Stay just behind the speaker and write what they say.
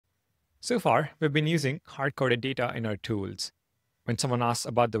So far, we've been using hard-coded data in our tools. When someone asks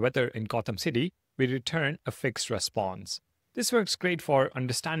about the weather in Gotham City, we return a fixed response. This works great for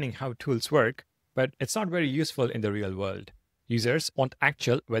understanding how tools work, but it's not very useful in the real world. Users want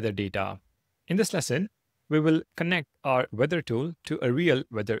actual weather data. In this lesson, we will connect our weather tool to a real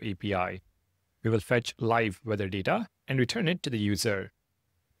weather API. We will fetch live weather data and return it to the user.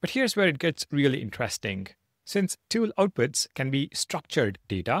 But here's where it gets really interesting. Since tool outputs can be structured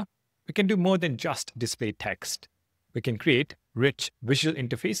data, we can do more than just display text. We can create rich visual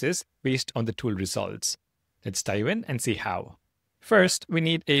interfaces based on the tool results. Let's dive in and see how. First, we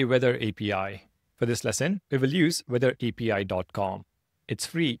need a weather API. For this lesson, we will use weatherapi.com. It's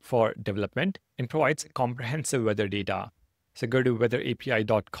free for development and provides comprehensive weather data. So go to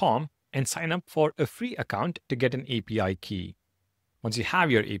weatherapi.com and sign up for a free account to get an API key. Once you have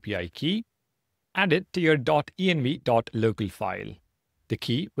your API key, add it to your .env.local file. The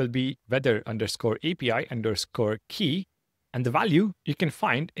key will be weather_API_key, and the value you can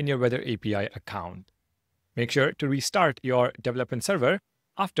find in your Weather API account. Make sure to restart your development server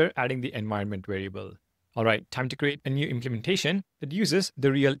after adding the environment variable. All right, time to create a new implementation that uses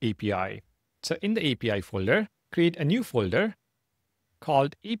the real API. So in the API folder, create a new folder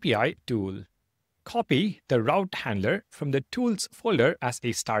called API tool. Copy the route handler from the tools folder as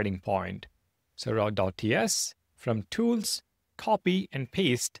a starting point. So route.ts from tools, copy and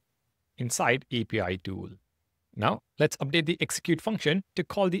paste inside API tool. Now let's update the execute function to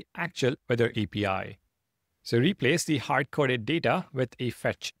call the actual weather API. So replace the hard-coded data with a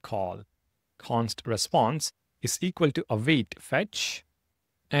fetch call. Const response is equal to await fetch,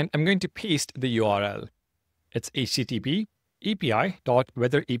 and I'm going to paste the URL. It's http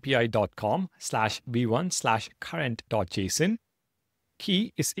api.weatherapi.com/v1/current.json.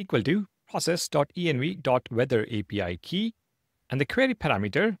 Key is equal to process.env.weatherAPI and the query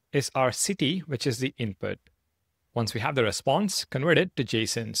parameter is our city, which is the input. Once we have the response, convert it to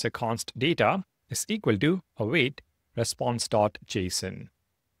JSON. So const data is equal to await response.json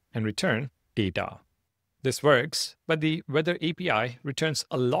and return data. This works, but the weather API returns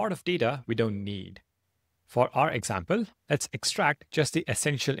a lot of data we don't need. For our example, let's extract just the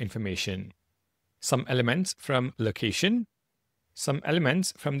essential information. Some elements from location, some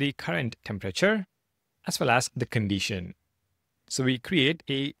elements from the current temperature, as well as the condition. So we create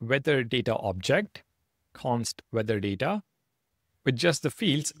a weather data object, const weather data, with just the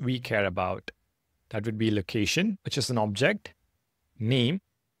fields we care about. That would be location, which is an object, name,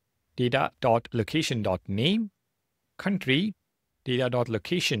 data.location.name, country,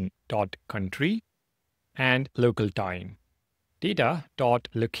 data.location.country, and local time,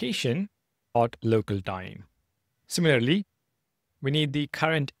 data.location.local time. Similarly, we need the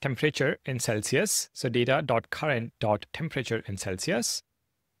current temperature in Celsius, so data.current.temperature in Celsius,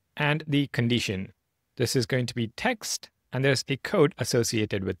 and the condition. This is going to be text, and there's a code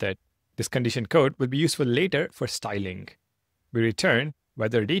associated with it. This condition code will be useful later for styling. We return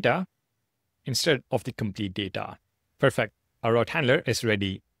weather data instead of the complete data. Perfect. Our route handler is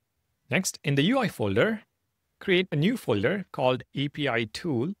ready. Next, in the UI folder, create a new folder called API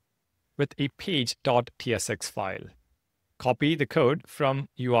tool with a page.tsx file. Copy the code from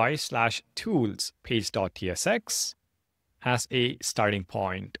UI/tools page.tsx as a starting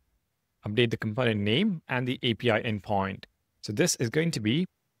point. Update the component name and the API endpoint. So this is going to be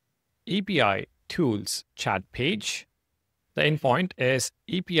API tools chat page. The endpoint is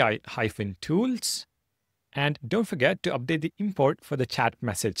API-tools. And don't forget to update the import for the chat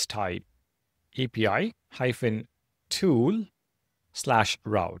message type,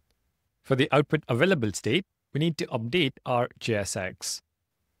 API-tool/route. For the output available state, we need to update our JSX.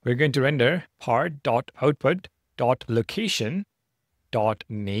 We're going to render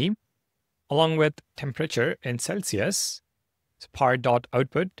part.output.location.name along with temperature in Celsius. So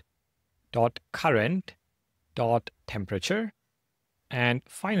part.output.current.temperature. And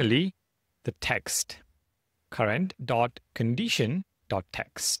finally, the text,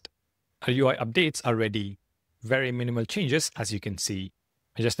 current.condition.text. Our UI updates are ready. Very minimal changes, as you can see.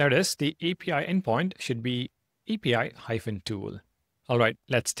 I just noticed the API endpoint should be API-tool. All right,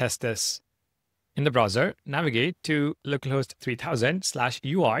 let's test this. In the browser, navigate to localhost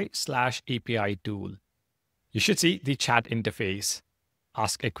 3000/UI/API tool. You should see the chat interface.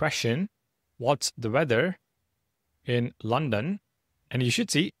 Ask a question, what's the weather in London? And you should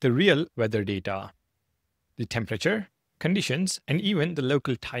see the real weather data, the temperature, conditions, and even the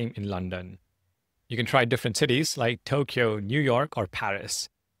local time in London. You can try different cities like Tokyo, New York, or Paris.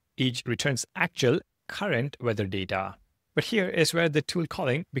 Each returns actual current weather data. But here is where the tool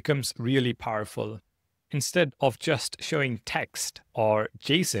calling becomes really powerful. Instead of just showing text or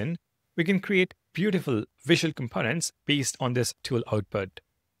JSON, we can create beautiful visual components based on this tool output.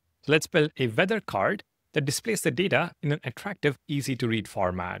 So let's build a weather card that displays the data in an attractive, easy-to-read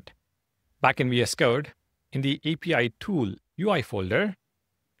format. Back in VS Code, in the API tool UI folder,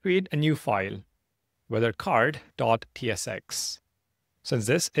 create a new file, weathercard.tsx. Since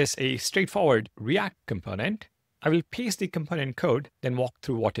this is a straightforward React component, I will paste the component code, then walk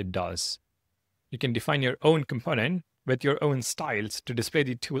through what it does. You can define your own component with your own styles to display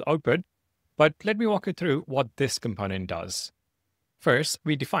the tool output, but let me walk you through what this component does. First,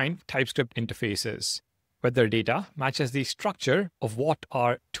 we define TypeScript interfaces. Weather data matches the structure of what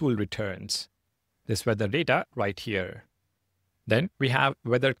our tool returns. This weather data right here. Then we have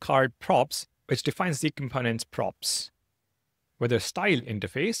weather card props, which defines the component's props. Weather style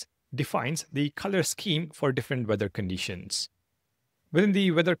interface defines the color scheme for different weather conditions. Within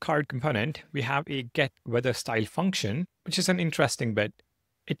the weather card component, we have a getWeatherStyle function, which is an interesting bit.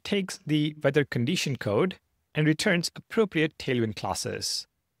 It takes the weather condition code and returns appropriate Tailwind classes.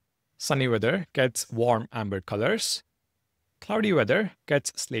 Sunny weather gets warm amber colors. Cloudy weather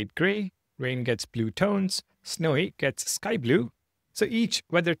gets slate gray. Rain gets blue tones. Snowy gets sky blue. So each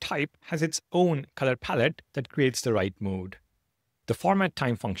weather type has its own color palette that creates the right mood. The format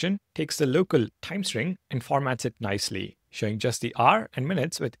time function takes the local time string and formats it nicely, showing just the hour and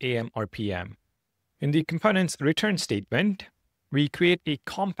minutes with AM or PM. In the component's return statement, we create a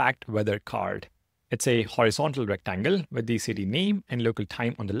compact weather card. It's a horizontal rectangle with the city name and local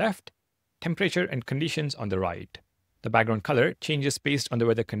time on the left, temperature and conditions on the right. The background color changes based on the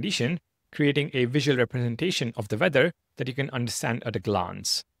weather condition, creating a visual representation of the weather that you can understand at a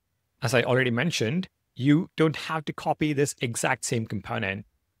glance. As I already mentioned, you don't have to copy this exact same component.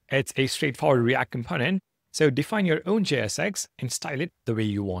 It's a straightforward React component, so define your own JSX and style it the way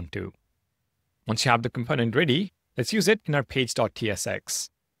you want to. Once you have the component ready, let's use it in our page.tsx.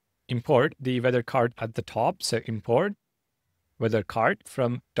 Import the weather card at the top, so import weather card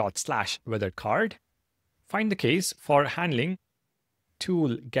from /weathercard. Find the case for handling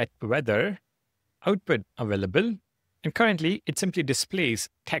tool getWeather, output available, and currently it simply displays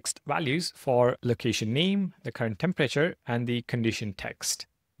text values for location name, the current temperature, and the condition text.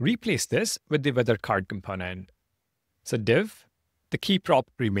 Replace this with the weather card component. So div, the key prop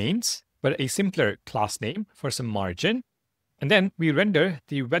remains, but a simpler class name for some margin. And then we render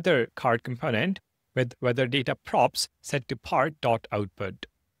the weather card component with weather data props set to part.output.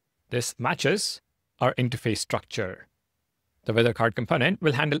 This matches our interface structure. The weather card component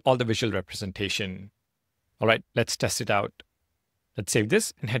will handle all the visual representation. All right, let's test it out. Let's save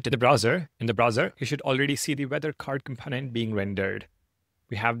this and head to the browser. In the browser, you should already see the weather card component being rendered.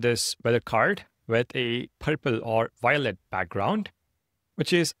 We have this weather card with a purple or violet background,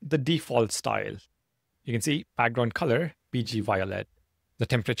 which is the default style. You can see background color, BG violet. The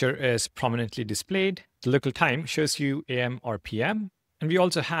temperature is prominently displayed. The local time shows you AM or PM. And we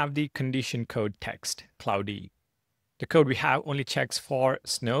also have the condition code text, cloudy. The code we have only checks for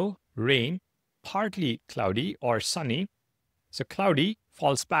snow, rain, partly cloudy, or sunny. So cloudy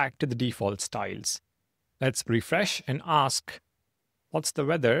falls back to the default styles. Let's refresh and ask, what's the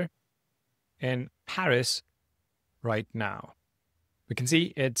weather in Paris right now? We can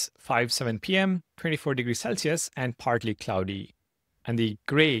see it's 5:07 p.m., 24 degrees Celsius, and partly cloudy. And the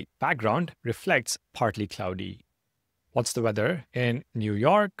gray background reflects partly cloudy. What's the weather in New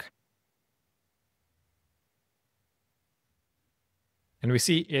York? And we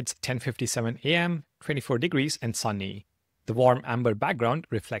see it's 10:57 a.m., 24 degrees and sunny. The warm amber background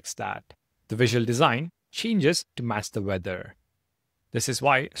reflects that. The visual design changes to match the weather. This is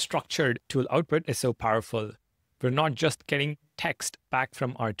why structured tool output is so powerful. We're not just getting text back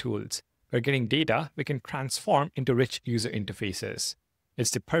from our tools. We're getting data we can transform into rich user interfaces.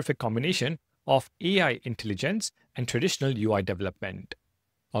 It's the perfect combination of AI intelligence and traditional UI development.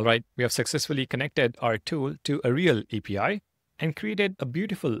 All right, we have successfully connected our tool to a real API and created a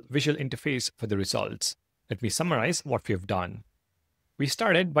beautiful visual interface for the results. Let me summarize what we have done. We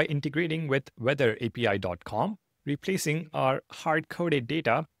started by integrating with weatherapi.com, replacing our hard-coded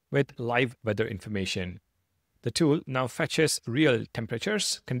data with live weather information. The tool now fetches real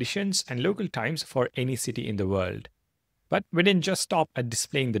temperatures, conditions, and local times for any city in the world. But we didn't just stop at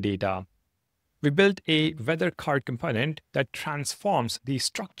displaying the data. We built a weather card component that transforms the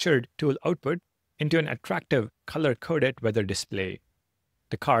structured tool output into an attractive color-coded weather display.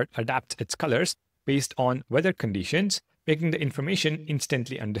 The card adapts its colors based on weather conditions, making the information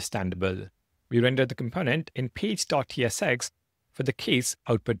instantly understandable. We render the component in page.tsx for the case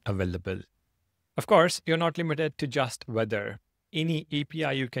output available. Of course, you're not limited to just weather. Any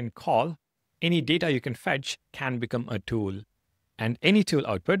API you can call, any data you can fetch can become a tool. and any tool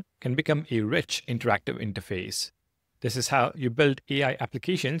output can become a rich interactive interface. This is how you build AI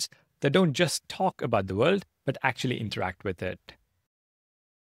applications that don't just talk about the world, but actually interact with it.